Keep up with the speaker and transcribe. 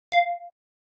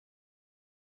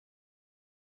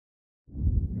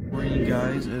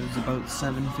guys, it is about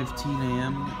 7:15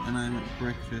 a.m. and I'm at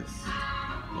breakfast.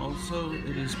 Also,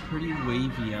 it is pretty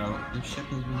wavy out. The ship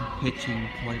has been pitching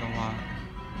quite a lot.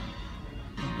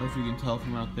 I don't know if you can tell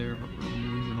from out there, but we're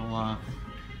moving a lot.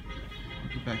 I'll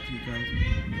get back to you guys.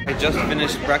 I just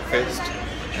finished breakfast,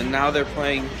 and now they're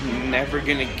playing Never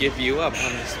Gonna Give You Up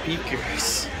on the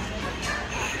speakers.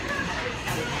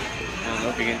 I don't know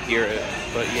if you can hear it,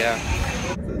 but yeah.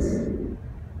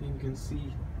 You can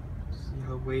see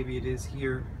how wavy it is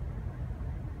here.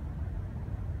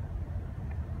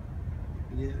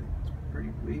 Yeah, it's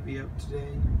pretty wavy out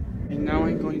today. And now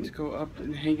I'm going to go up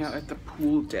and hang out at the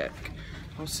pool deck.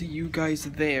 I'll see you guys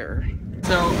there.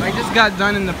 So I just got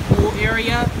done in the pool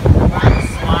area on the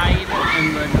slide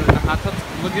and the hot tubs.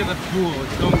 Look at the pool,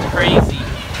 it's going crazy.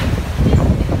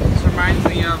 This reminds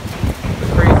me of the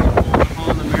crazy pool on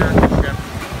All in America trip.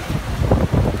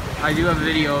 I do have a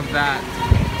video of that,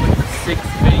 like the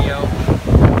 6th video.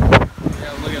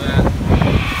 Yeah, look at that.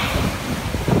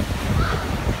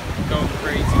 Going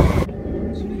crazy.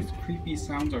 Some of these creepy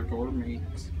sounds our door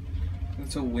makes.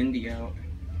 It's so windy out.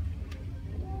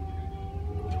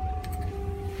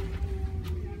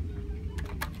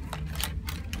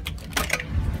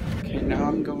 Okay, now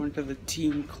I'm going to the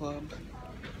team club.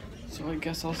 So I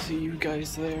guess I'll see you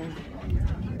guys there.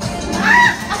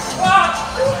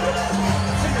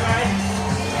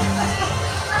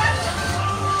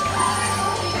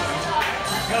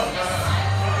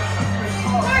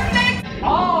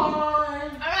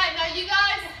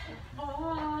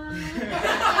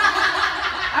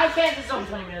 I can't just over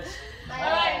 20 minutes.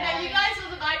 Alright, now you guys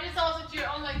will divide yourselves into your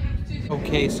own like groups.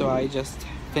 Okay, so I just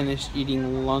finished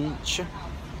eating lunch.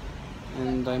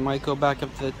 And I might go back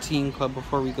up to the teen club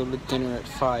before we go to dinner at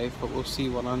 5, but we'll see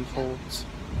what unfolds.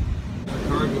 There's a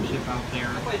cargo ship out there.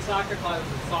 I played soccer class as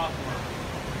a sophomore.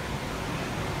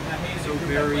 So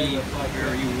very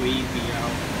wavy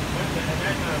out.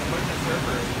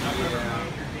 Yeah.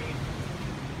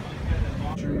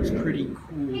 This room is pretty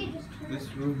cool. This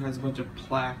room has a bunch of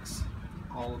plaques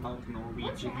all about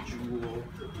Norwegian Jewel.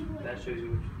 That shows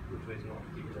you which way is north.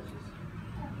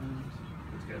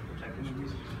 It's got to protect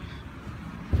us.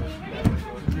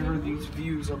 There are these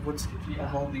views of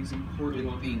all these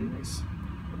important things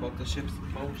about the ship's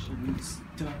motion and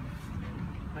stuff.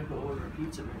 I go order a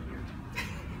pizza right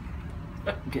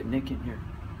here. Get Nick in here.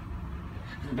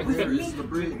 Where is the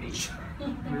bridge?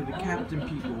 Where the captain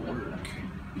people work.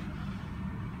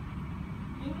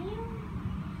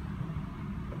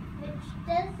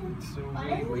 It's so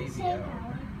really wavy out.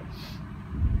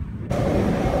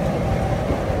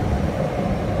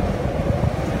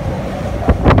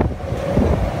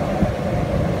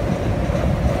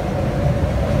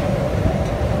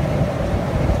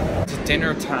 It's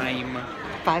dinner time.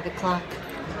 5 o'clock.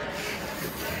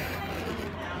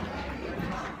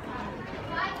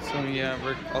 So yeah,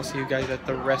 I'll see you guys at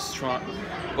the restaurant.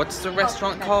 What's the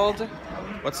restaurant called?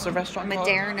 What's the restaurant called?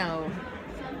 Maderno.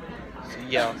 So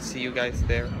yeah, I'll see you guys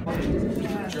there.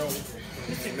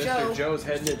 Mr. Joe's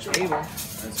heading to the table.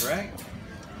 That's right.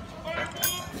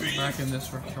 Back in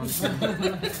this restaurant. So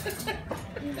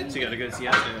you got a good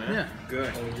siesta, huh? Yeah.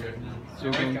 Good.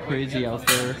 They're going crazy out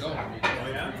there. Oh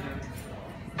yeah?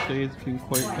 Today it's been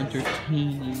quite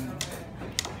entertaining.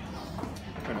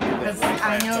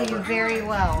 I know you very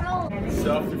well.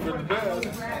 Selfie for the bed.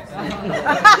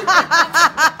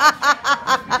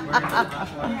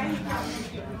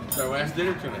 It's our last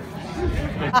dinner tonight.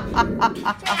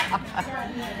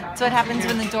 That's what happens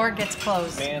when the door gets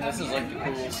closed. Man, this is like the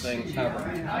coolest thing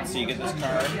ever. So you get this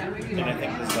card, and I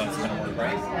think this is how it's going to work,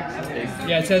 right?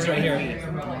 Yeah, it says right here.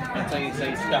 Until you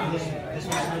say stop.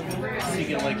 So you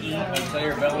can like eat until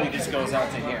your belly just goes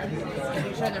out to here.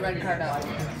 Turn the red card up.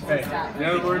 Hey, in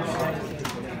other words,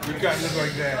 you got to look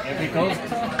like that. If it goes,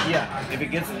 yeah, if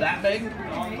it gets that big,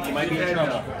 you might be in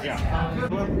trouble. Yeah.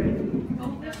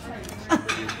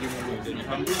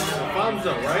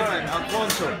 Alfonso, right?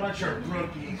 Alfonso.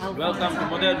 Welcome to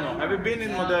Moderno. Have you been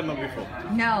in Moderno before?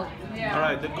 No. All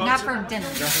right. The Not concept, for dinner.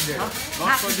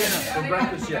 not for dinner. For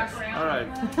breakfast, yes. All right.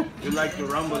 You like to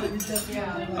rumble it.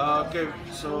 Okay.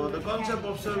 So the concept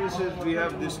of services, we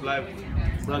have this live.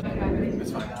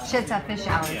 It's fine. Shit's a fish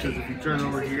allergy. Because if you turn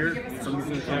over here,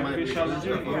 somebody's going to fish allergy.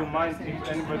 Do you mind if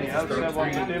anybody else have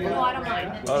on the table? No, I don't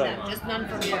mind. All right. Just none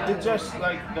for me. It's just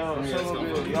like the server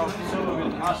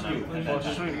will ask you for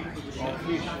shrimp or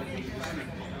fish.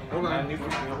 And if you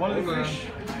want the fish,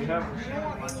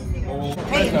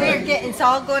 Hey, it's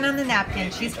all going on the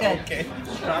napkin. She's good. Okay.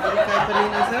 Strawberry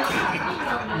caipirinha, sir?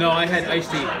 No, I had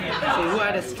iced tea. So who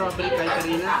had a strawberry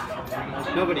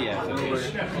caipirinha? Nobody has.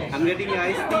 Okay. I'm getting the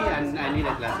iced tea and I need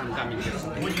a glass. I'm coming.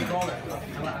 What do you call it?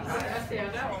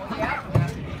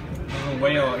 There's a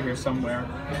whale out here somewhere.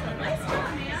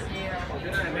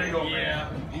 Yeah.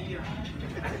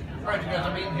 Alright, you guys,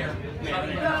 I'm eating here. There it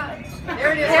is.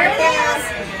 There it is.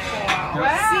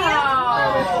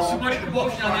 Wow. Somebody can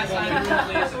boat on that side of the room,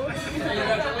 please. You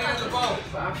got to leave the boat.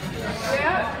 I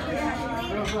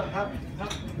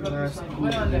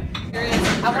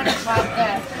want to try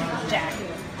that Jack.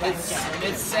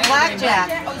 It's Blackjack.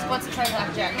 I was supposed to try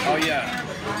blackjack. Oh, yeah.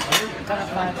 Gonna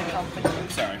find the company.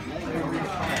 Sorry.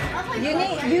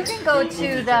 You can go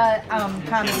to the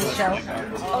comedy show.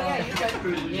 Oh yeah, you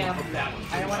could. Yeah.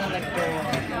 I don't want to let go.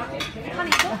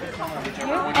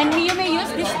 And you may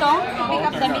use this stone to pick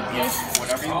up the meat piece.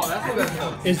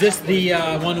 Is this the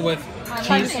one with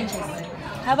cheese?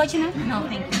 How about you, ma'am? No,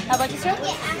 thank you. How about you, sir?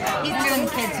 He's doing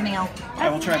kids meal. I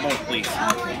will try both, please.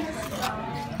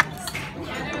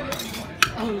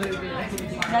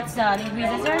 That's the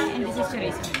ingredients, sir, and this is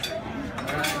chorizo.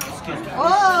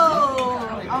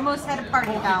 Oh, almost had a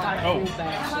party foul. Oh.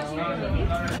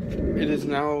 It is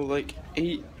now like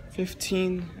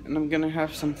 8:15 and I'm gonna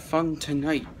have some fun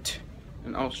tonight.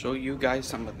 And I'll show you guys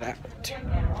some of that.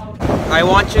 I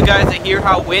want you guys to hear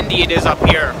how windy it is up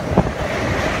here.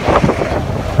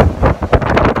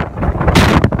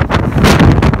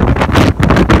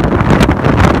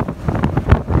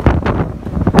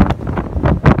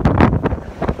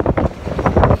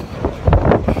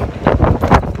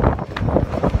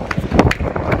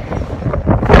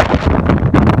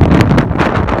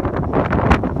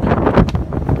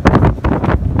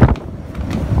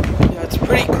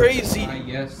 Crazy.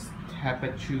 Yes,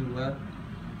 Tapachula.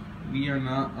 We are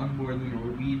not on board the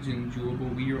Norwegian Jewel,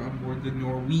 but we are on board the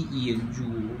Norwegian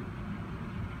Jewel.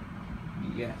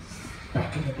 Yes.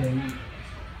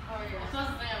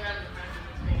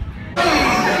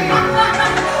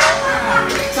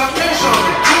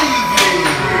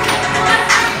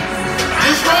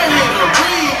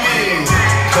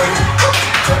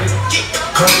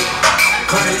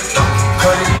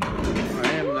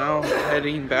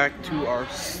 Heading back to our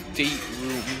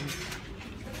stateroom,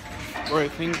 where I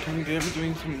think I'm gonna be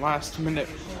doing some last minute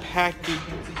packing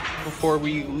before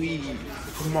we leave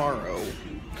tomorrow.